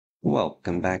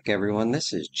Welcome back, everyone.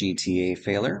 This is GTA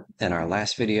Failure. In our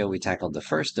last video, we tackled the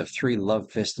first of 3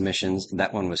 Love Fist missions.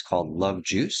 That one was called Love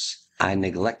Juice. I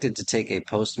neglected to take a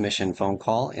post-mission phone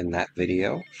call in that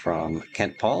video from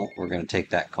Kent Paul. We're going to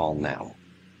take that call now.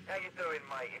 How you doing,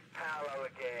 mate? It's Paolo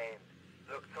again.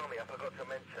 Look, Tommy, I forgot to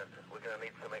mention, we're going to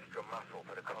need some extra muscle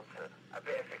for the concert. A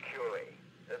bit of security.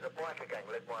 There's a biker gang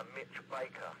led by Mitch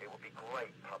Baker. It would be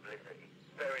great publicity.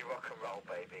 Very rock and roll,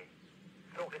 baby.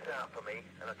 Sort this out for me,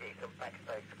 and I'll get you some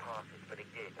backstage passes for the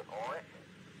gig, alright?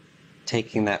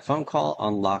 Taking that phone call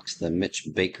unlocks the Mitch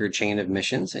Baker chain of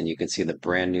missions, and you can see the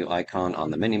brand new icon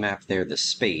on the minimap there, the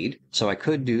spade. So I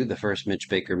could do the first Mitch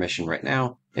Baker mission right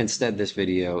now. Instead, this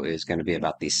video is going to be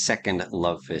about the second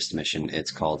Love Fist mission.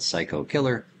 It's called Psycho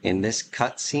Killer. In this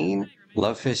cutscene,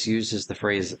 Love Fist uses the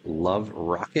phrase Love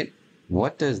Rocket.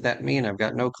 What does that mean? I've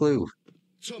got no clue.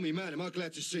 Tommy, man, am I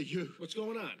glad to see you? What's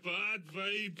going on? Bad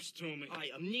vibes, Tommy.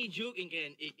 Aye, I'm not joking,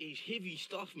 Ken. It's heavy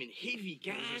stuff, man. Heavy,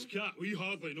 Ken. This cat, we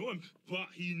hardly know him, but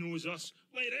he knows us.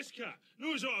 Like this cat,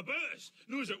 knows all about us.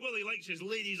 Knows that Willie likes his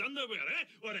ladies' underwear,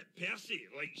 or that Percy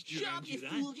likes Shut up, you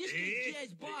fool. Just get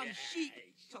jazz bomb chic.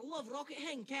 It's a love rocket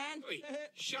thing, Ken.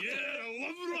 Shut yeah, a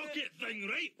love rocket thing,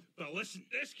 right? But listen,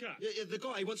 this cat. The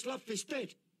guy wants Love Fist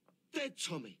dead. Dead,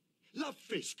 Tommy. Love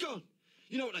Fist, gone.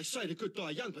 You know what they say, the good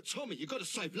die young, but Tommy, you got to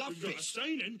save Love We've got a Fist.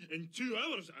 signing in 2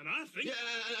 hours, and I think...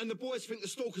 Yeah, and the boys think the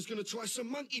stalker's going to try some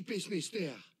monkey business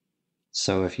there.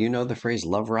 So if you know the phrase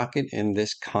Love Rocket in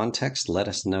this context, let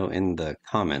us know in the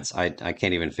comments. I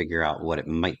can't even figure out what it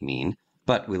might mean.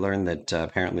 But we learned that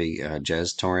apparently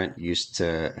Jez Torrent used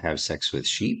to have sex with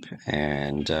sheep,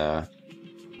 and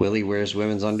Willie wears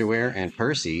women's underwear, and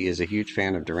Percy is a huge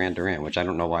fan of Duran Duran, which I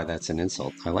don't know why that's an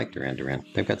insult. I like Duran Duran.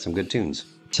 They've got some good tunes.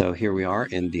 So here we are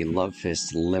in the Love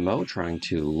Fist limo trying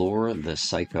to lure the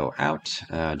psycho out.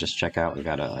 Just check out, we've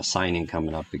got a signing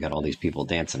coming up. We got all these people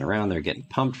dancing around. They're getting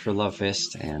pumped for Love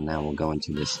Fist. And now we'll go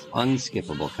into this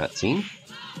unskippable cutscene.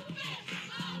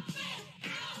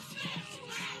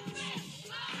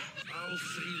 I'll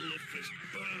see Love Fist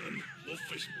burn. Love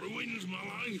Fist ruins my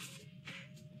life.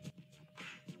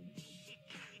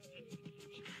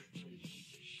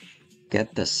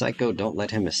 Get the psycho, don't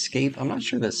let him escape. I'm not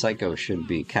sure that psycho should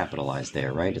be capitalized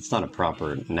there, right? It's not a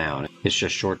proper noun. It's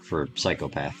just short for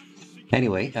psychopath.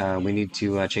 Anyway, we need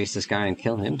to chase this guy and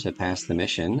kill him to pass the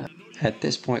mission. At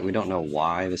this point, we don't know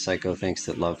why the psycho thinks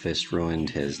that Love Fist ruined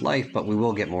his life, but we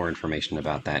will get more information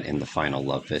about that in the final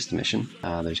Love Fist mission.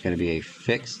 There's going to be a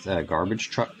fixed garbage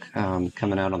truck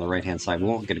coming out on the right-hand side. We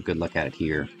won't get a good look at it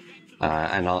here.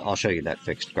 And I'll show you that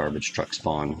fixed garbage truck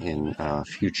spawn in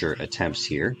future attempts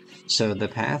here. So the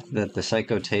path that the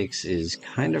psycho takes is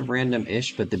kind of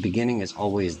random-ish, but the beginning is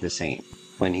always the same.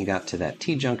 When he got to that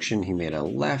T-junction, he made a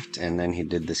left, and then he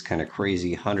did this kind of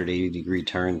crazy 180-degree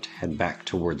turn to head back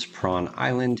towards Prawn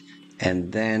Island.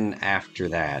 And then after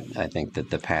that, I think that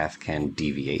the path can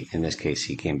deviate. In this case,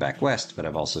 he came back west, but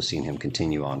I've also seen him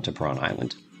continue on to Prawn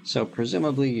Island. So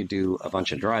presumably you do a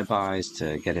bunch of drive-bys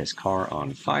to get his car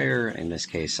on fire. In this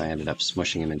case, I ended up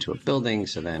smushing him into a building.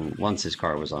 So then once his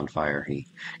car was on fire, he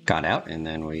got out, and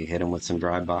then we hit him with some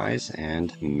drive-bys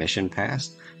and mission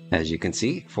passed. As you can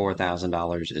see,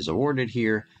 $4,000 is awarded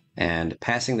here. And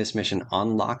passing this mission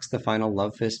unlocks the final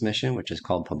Love Fist mission, which is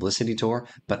called Publicity Tour,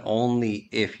 but only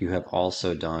if you have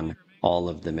also done all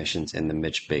of the missions in the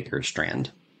Mitch Baker strand.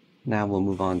 Now we'll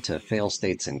move on to fail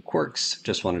states and quirks.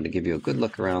 Just wanted to give you a good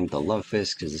look around the Love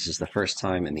Fist because this is the first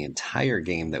time in the entire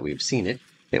game that we've seen it.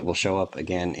 It will show up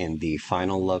again in the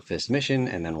final Love Fist mission,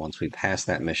 and then once we pass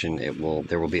that mission,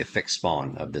 there will be a fixed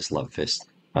spawn of this Love Fist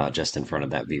just in front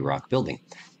of that V-Rock building.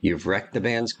 You've wrecked the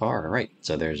band's car. All right,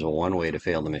 so there's one way to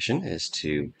fail the mission is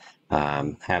to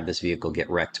have this vehicle get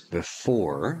wrecked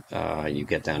before you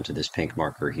get down to this pink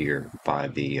marker here by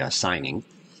the signing.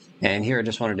 And here I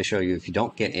just wanted to show you, if you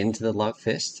don't get into the Love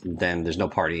Fist, then there's no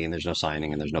party and there's no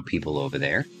signing and there's no people over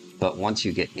there. But once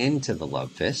you get into the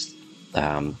Love Fist,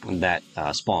 that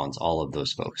spawns all of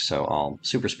those folks. So I'll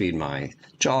super speed my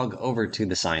jog over to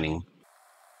the signing.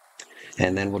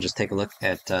 And then we'll just take a look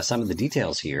at some of the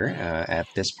details here at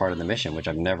this part of the mission, which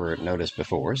I've never noticed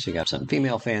before. So you got some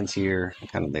female fans here.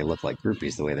 Kind of, they look like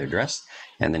groupies the way they're dressed.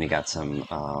 And then you got some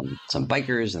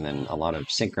bikers and then a lot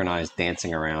of synchronized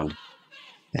dancing around.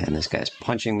 And this guy's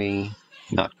punching me.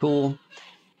 Not cool.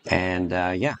 And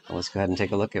yeah, let's go ahead and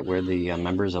take a look at where the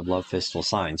members of Love Fist will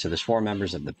sign. So there's 4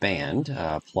 members of the band,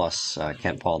 plus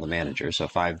Kent Paul, the manager. So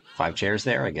five chairs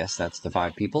there. I guess that's the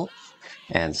 5 people.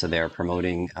 And so they're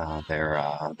promoting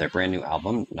their brand new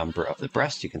album, Number of the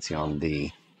Breast. You can see on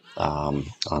the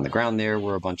On the ground there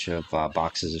were a bunch of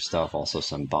boxes of stuff, also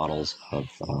some bottles of,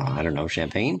 I don't know,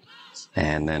 champagne.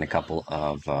 And then a couple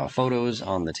of photos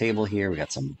on the table here. We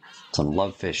got some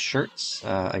Lovefish shirts.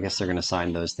 I guess they're going to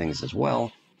sign those things as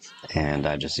well. And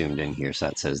I just zoomed in here, so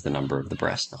that says the number of the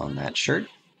breast on that shirt.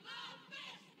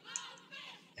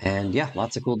 And yeah,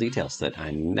 lots of cool details that I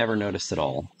never noticed at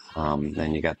all.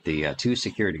 Then you got the two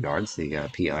security guards, the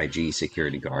PIG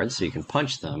security guards, so you can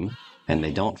punch them and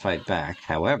they don't fight back.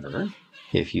 However,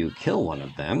 if you kill one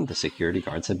of them, the security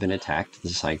guards have been attacked, the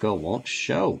psycho won't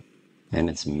show. And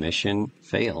it's mission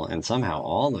fail. And somehow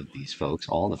all of these folks,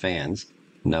 all the fans,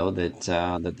 know that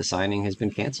that the signing has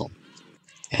been canceled.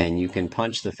 And you can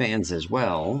punch the fans as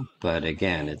well, but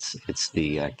again, it's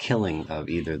the killing of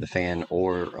either the fan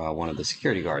or one of the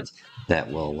security guards that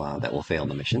will fail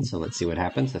the mission. So let's see what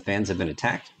happens. The fans have been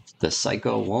attacked. The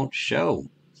psycho won't show.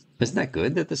 Isn't that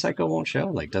good that the psycho won't show?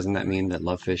 Like, doesn't that mean that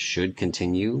Lovefish should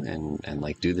continue and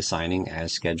like do the signing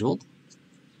as scheduled?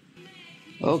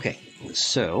 Okay,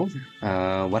 so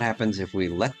what happens if we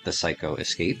let the psycho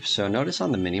escape? So notice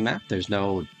on the minimap, there's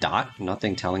no dot,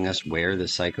 nothing telling us where the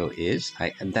psycho is.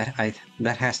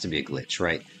 That has to be a glitch,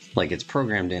 right? Like it's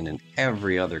programmed in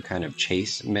every other kind of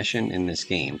chase mission in this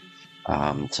game.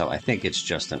 So I think it's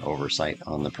just an oversight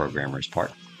on the programmer's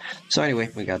part. So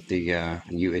anyway, we got the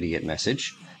you idiot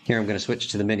message. Here I'm going to switch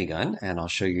to the minigun and I'll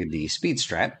show you the speed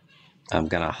strat. I'm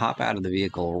going to hop out of the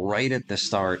vehicle right at the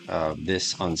start of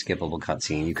this unskippable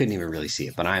cutscene. You couldn't even really see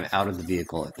it, but I'm out of the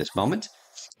vehicle at this moment.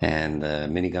 And the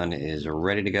minigun is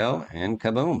ready to go, and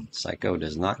kaboom! Psycho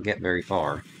does not get very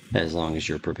far as long as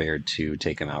you're prepared to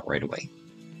take him out right away.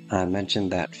 I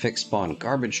mentioned that fixed spawn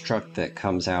garbage truck that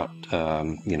comes out,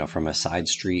 from a side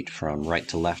street from right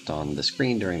to left on the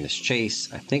screen during this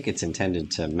chase. I think it's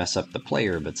intended to mess up the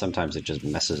player, but sometimes it just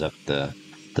messes up the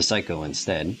psycho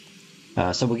instead.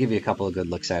 So we'll give you a couple of good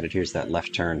looks at it. Here's that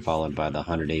left turn followed by the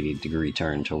 180-degree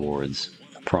turn towards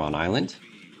Prawn Island.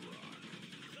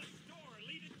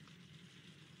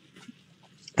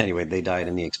 Anyway, they died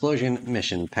in the explosion.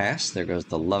 Mission passed. There goes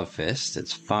the Love Fist.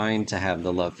 It's fine to have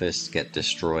the Love Fist get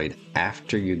destroyed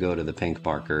after you go to the pink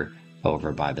marker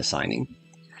over by the signing.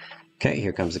 Okay,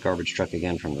 here comes the garbage truck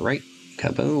again from the right.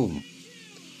 Kaboom!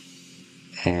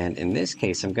 And in this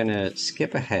case, I'm going to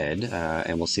skip ahead,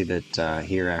 and we'll see that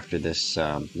here after this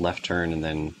left turn and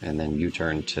then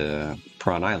U-turn to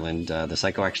Prawn Island, the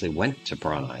psycho actually went to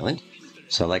Prawn Island.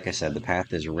 So like I said, the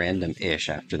path is random-ish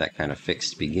after that kind of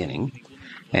fixed beginning.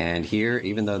 And here,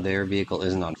 even though their vehicle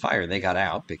isn't on fire, they got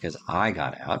out because I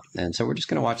got out. And so we're just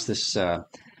going to watch this, I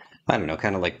don't know,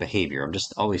 kind of like behavior. I'm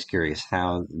just always curious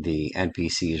how the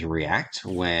NPCs react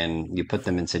when you put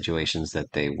them in situations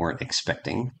that they weren't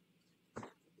expecting.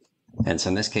 And so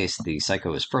in this case, the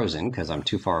psycho is frozen because I'm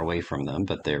too far away from them,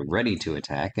 but they're ready to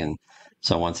attack. And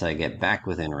so once I get back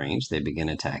within range, they begin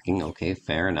attacking. Okay,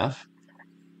 fair enough.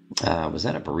 Was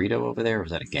that a burrito over there, or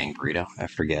was that a gang burrito? I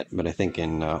forget. But I think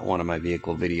in one of my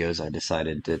vehicle videos, I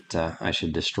decided that I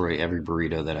should destroy every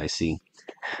burrito that I see.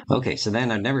 Okay, so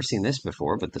then I've never seen this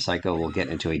before, but the psycho will get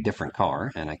into a different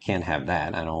car, and I can't have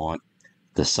that. I don't want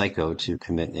the psycho to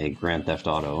commit a Grand Theft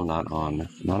Auto, not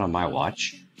on my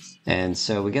watch. And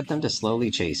so we get them to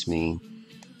slowly chase me,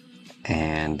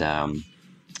 and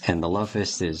the Love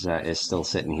Fist is still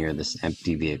sitting here, this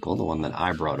empty vehicle, the one that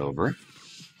I brought over.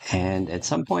 And at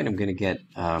some point, I'm going to get,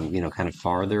 kind of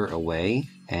farther away,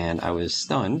 and I was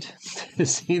stunned to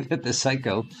see that the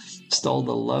psycho stole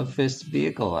the Love Fist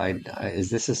vehicle. Is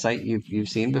this a sight you've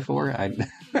seen before?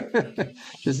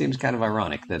 Just seems kind of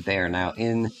ironic that they are now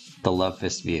in the Love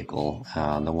Fist vehicle,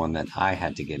 the one that I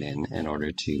had to get in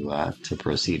order to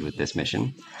proceed with this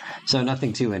mission. So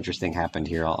nothing too interesting happened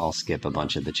here. I'll skip a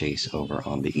bunch of the chase over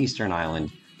on the Eastern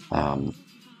Island.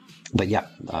 But yeah,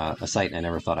 a sight I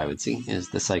never thought I would see is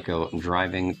the psycho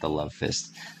driving the Love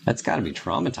Fist. That's got to be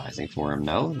traumatizing for him,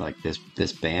 no? Like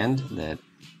this band that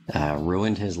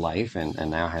ruined his life and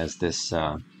now has this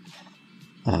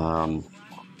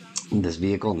this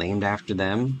vehicle named after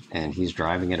them, and he's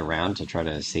driving it around to try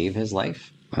to save his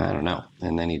life? I don't know.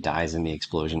 And then he dies in the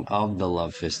explosion of the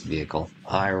Love Fist vehicle.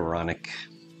 Ironic.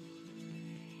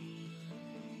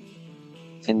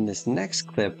 In this next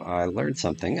clip, I learned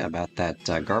something about that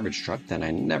garbage truck that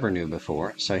I never knew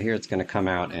before. So here it's going to come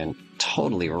out and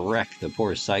totally wreck the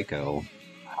poor psycho.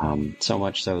 So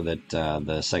much so that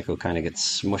the psycho kind of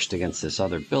gets smushed against this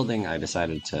other building. I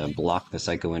decided to block the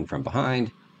psycho in from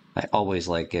behind. I always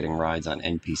like getting rides on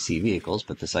NPC vehicles,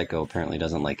 but the psycho apparently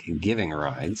doesn't like giving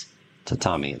rides, to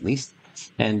Tommy at least.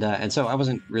 And so I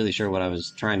wasn't really sure what I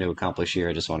was trying to accomplish here.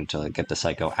 I just wanted to get the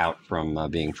psycho out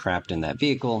from being trapped in that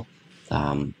vehicle.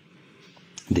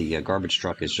 The garbage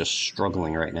truck is just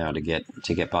struggling right now to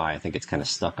get by. I think it's kind of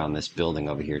stuck on this building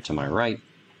over here to my right.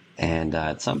 And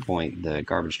at some point, the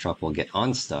garbage truck will get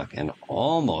unstuck and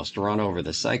almost run over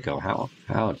the Psycho.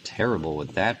 How terrible would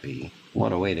that be?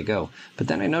 What a way to go. But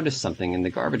then I noticed something in the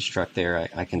garbage truck there.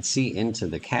 I can see into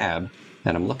the cab,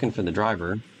 and I'm looking for the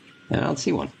driver, and I don't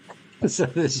see one. So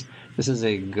this is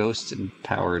a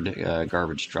ghost-powered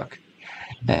garbage truck.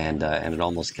 And it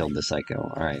almost killed the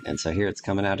Psycho. All right, and so here it's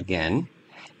coming out again.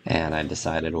 And I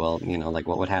decided, well, like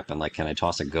what would happen? Like, can I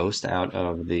toss a ghost out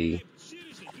of the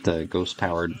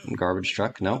ghost-powered garbage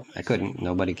truck? No, I couldn't.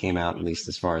 Nobody came out, at least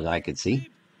as far as I could see.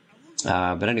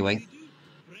 But anyway,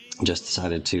 just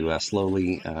decided to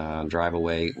slowly drive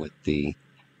away with the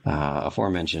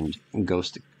aforementioned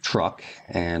ghost truck.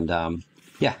 And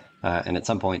and at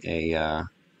some point a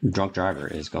drunk driver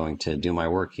is going to do my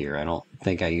work here. I don't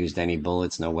think I used any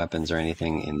bullets, no weapons or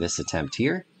anything in this attempt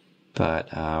here.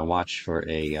 But watch for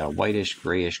a whitish,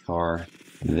 grayish car.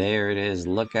 There it is.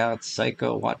 Look out,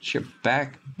 Psycho. Watch your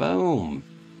back. Boom.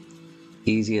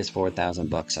 Easiest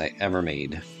 $4,000 I ever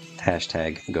made.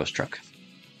 Hashtag ghost truck.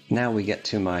 Now we get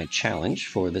to my challenge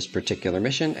for this particular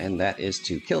mission, and that is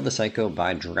to kill the Psycho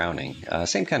by drowning.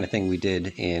 Same kind of thing we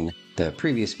did in the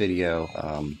previous video.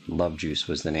 Love Juice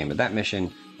was the name of that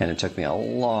mission, and it took me a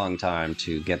long time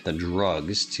to get the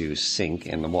drugs to sink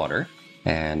in the water.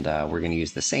 And we're going to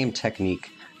use the same technique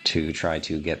to try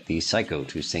to get the Psycho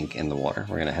to sink in the water.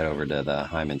 We're going to head over to the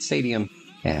Hyman Stadium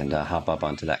and hop up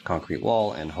onto that concrete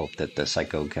wall and hope that the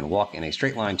Psycho can walk in a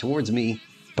straight line towards me,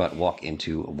 but walk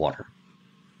into water.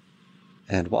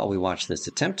 And while we watch this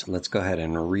attempt, let's go ahead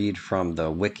and read from the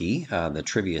wiki, the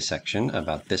trivia section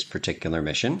about this particular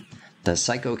mission. The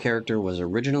Psycho character was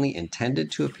originally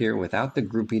intended to appear without the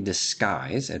groupie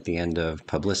disguise at the end of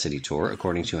Publicity Tour,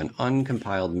 according to an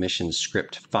uncompiled mission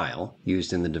script file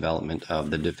used in the development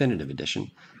of the definitive edition.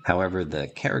 However, the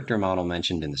character model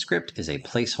mentioned in the script is a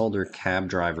placeholder cab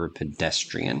driver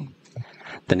pedestrian.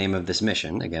 The name of this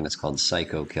mission, again it's called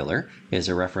Psycho Killer, is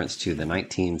a reference to the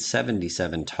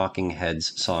 1977 Talking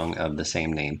Heads song of the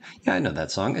same name. Yeah, I know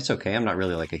that song. It's okay. I'm not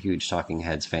really like a huge Talking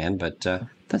Heads fan, but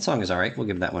that song is alright. We'll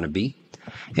give that one a B.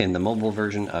 In the mobile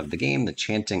version of the game, the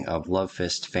chanting of Love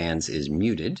Fist fans is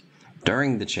muted.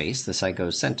 During the chase, the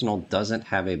Psycho's Sentinel doesn't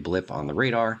have a blip on the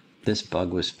radar. This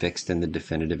bug was fixed in the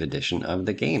definitive edition of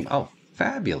the game. Oh,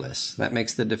 fabulous. That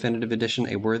makes the definitive edition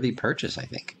a worthy purchase, I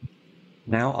think.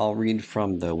 Now I'll read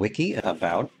from the wiki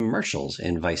about commercials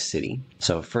in Vice City.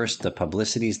 So first, the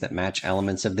publicities that match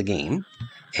elements of the game.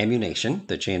 Ammunition,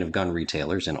 the chain of gun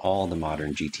retailers in all the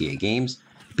modern GTA games.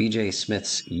 BJ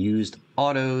Smith's Used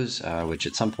Autos, which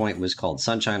at some point was called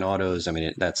Sunshine Autos. I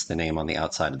mean, that's the name on the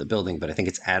outside of the building, but I think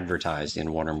it's advertised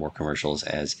in one or more commercials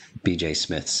as BJ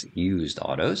Smith's Used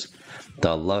Autos.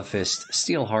 The Love Fist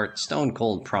Steelheart Stone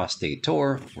Cold Prostate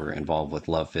Tour. We're involved with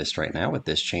Love Fist right now with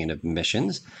this chain of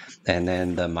missions. And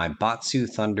then the Maibatsu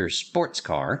Thunder Sports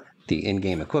Car. The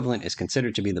in-game equivalent is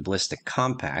considered to be the Ballistic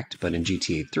Compact, but in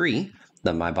GTA 3,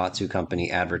 the Maibatsu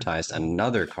company advertised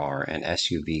another car, an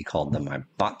SUV called the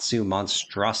Maibatsu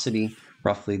Monstrosity,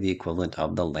 roughly the equivalent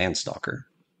of the Landstalker.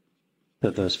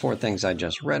 So those four things I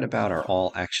just read about are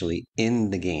all actually in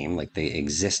the game, like they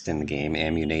exist in the game.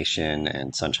 Ammunition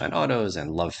and Sunshine Autos and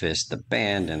Love Fist, the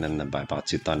band, and then the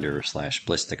Maibatsu Thunder /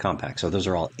 Ballistic Compact. So those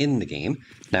are all in the game.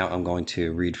 Now I'm going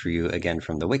to read for you again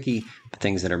from the wiki, the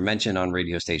things that are mentioned on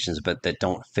radio stations but that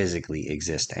don't physically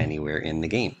exist anywhere in the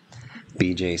game.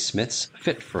 BJ Smith's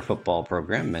Fit for Football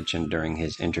program mentioned during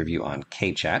his interview on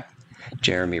K-Chat.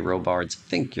 Jeremy Robard's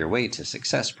Think Your Way to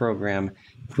Success program,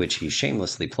 which he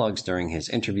shamelessly plugs during his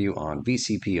interview on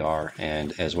VCPR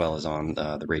and as well as on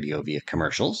the radio via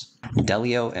commercials.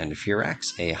 Delio and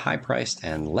Furax, a high-priced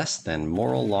and less than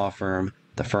moral law firm.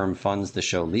 The firm funds the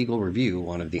show Legal Review,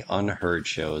 one of the unheard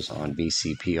shows on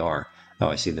VCPR. Oh,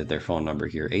 I see that their phone number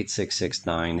here,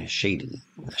 8669-SHADY.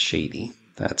 Shady.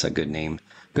 That's a good name.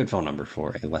 Good phone number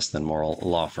for a less than moral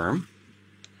law firm.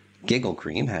 Giggle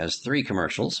Cream has 3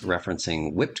 commercials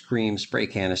referencing whipped cream spray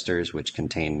canisters which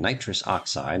contain nitrous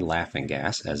oxide, laughing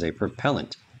gas, as a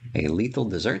propellant, a lethal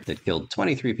dessert that killed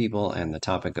 23 people, and the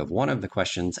topic of one of the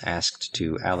questions asked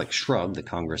to Alex Shrub, the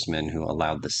congressman who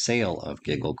allowed the sale of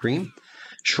Giggle Cream.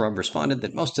 Shrub responded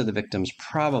that most of the victims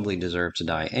probably deserve to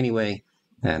die anyway,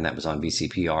 and that was on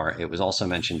VCPR. It was also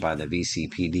mentioned by the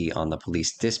VCPD on the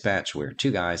police dispatch, where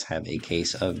 2 guys have a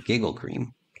case of Giggle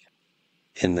Cream.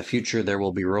 In the future, there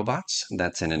will be robots.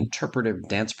 That's an interpretive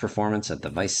dance performance at the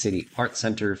Vice City Art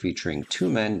Center featuring 2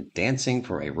 men dancing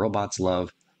for a robot's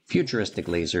love, futuristic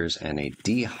lasers, and a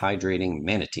dehydrating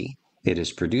manatee. It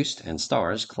is produced and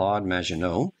stars Claude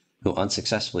Maginot. who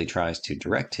unsuccessfully tries to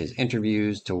direct his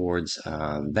interviews towards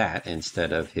that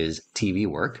instead of his TV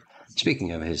work.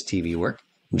 Speaking of his TV work,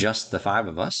 Just the Five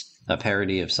of Us, a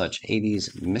parody of such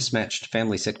 80s mismatched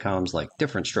family sitcoms like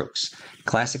Different Strokes.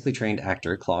 Classically trained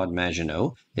actor Claude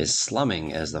Maginot is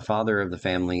slumming as the father of the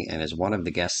family and is one of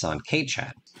the guests on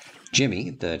K-Chat. Jimmy,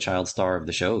 the child star of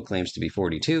the show who claims to be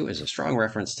 42, is a strong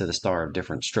reference to the star of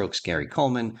Different Strokes, Gary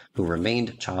Coleman, who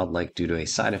remained childlike due to a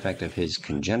side effect of his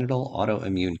congenital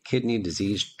autoimmune kidney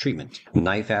disease treatment.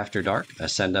 Knife After Dark, a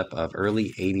send-up of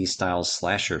early 80s-style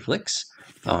slasher flicks.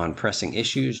 On Pressing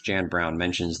Issues, Jan Brown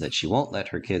mentions that she won't let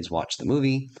her kids watch the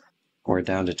movie. We're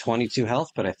down to 22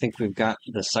 health, but I think we've got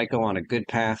the Psycho on a good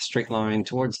path, straight line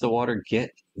towards the water.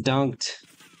 Get dunked.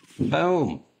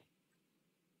 Boom.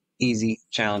 Easy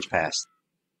challenge passed.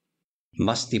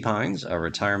 Musty Pines, a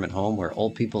retirement home where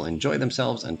old people enjoy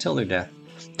themselves until their death.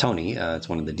 Tony, it's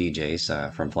one of the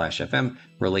DJs from Flash FM,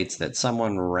 relates that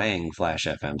someone rang Flash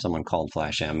FM, someone called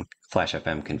Flash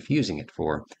FM, confusing it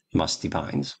for Musty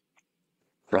Pines.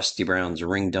 Rusty Brown's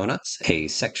Ring Donuts, a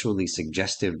sexually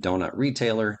suggestive donut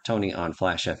retailer. Tony on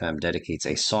Flash FM dedicates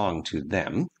a song to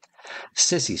them.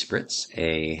 Sissy Spritz,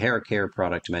 a hair care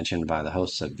product mentioned by the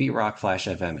hosts of V-Rock, Flash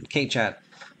FM, and K-Chat,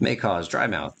 may cause dry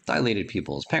mouth, dilated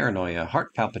pupils, paranoia,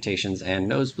 heart palpitations,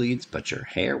 and nosebleeds, but your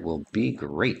hair will be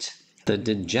great. The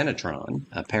Degenitron,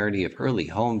 a parody of early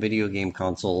home video game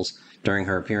consoles. During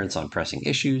her appearance on Pressing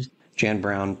Issues, Jan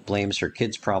Brown blames her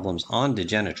kids' problems on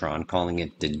Degenitron, calling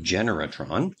it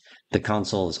Degeneratron. The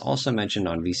console is also mentioned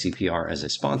on VCPR as a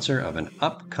sponsor of an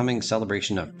upcoming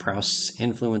celebration of Proust's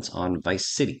influence on Vice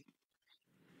City.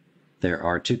 There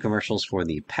are 2 commercials for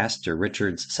the Pastor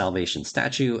Richard's Salvation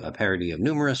Statue, a parody of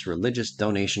numerous religious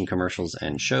donation commercials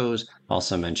and shows,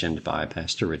 also mentioned by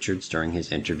Pastor Richards during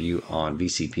his interview on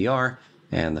VCPR,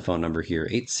 and the phone number here,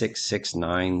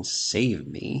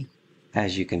 8669-SAVE-ME.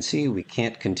 As you can see, we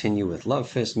can't continue with Love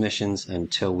Fist missions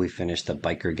until we finish the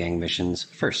biker gang missions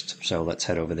first, so let's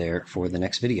head over there for the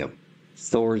next video.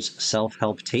 Thor's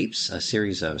Self-Help Tapes, a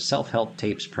series of self-help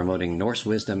tapes promoting Norse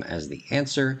wisdom as the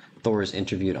answer. Thor is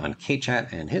interviewed on K-Chat,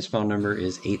 and his phone number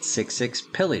is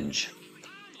 866-PILLAGE.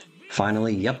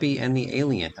 Finally, Yuppie and the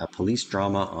Alien, a police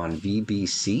drama on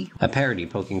VBC, a parody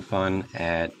poking fun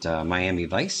at Miami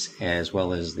Vice, as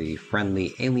well as the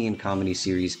friendly alien comedy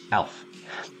series ALF.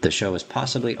 The show is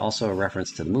possibly also a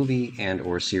reference to the movie and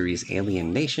or series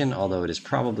Alien Nation, although it is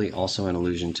probably also an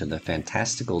allusion to the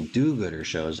fantastical do-gooder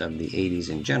shows of the 80s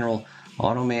in general,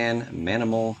 Automan,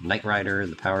 Manimal, Knight Rider,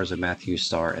 The Powers of Matthew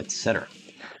Star, etc.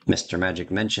 Mr.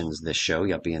 Magic mentions this show,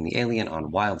 Yuppie and the Alien,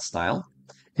 on Wild Style.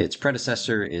 Its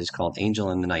predecessor is called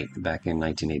Angel in the Night back in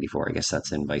 1984. I guess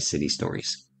that's in Vice City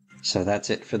Stories. So that's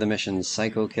it for the mission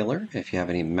Psycho Killer. If you have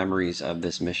any memories of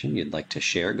this mission you'd like to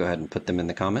share, go ahead and put them in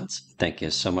the comments. Thank you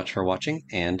so much for watching,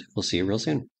 and we'll see you real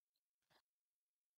soon.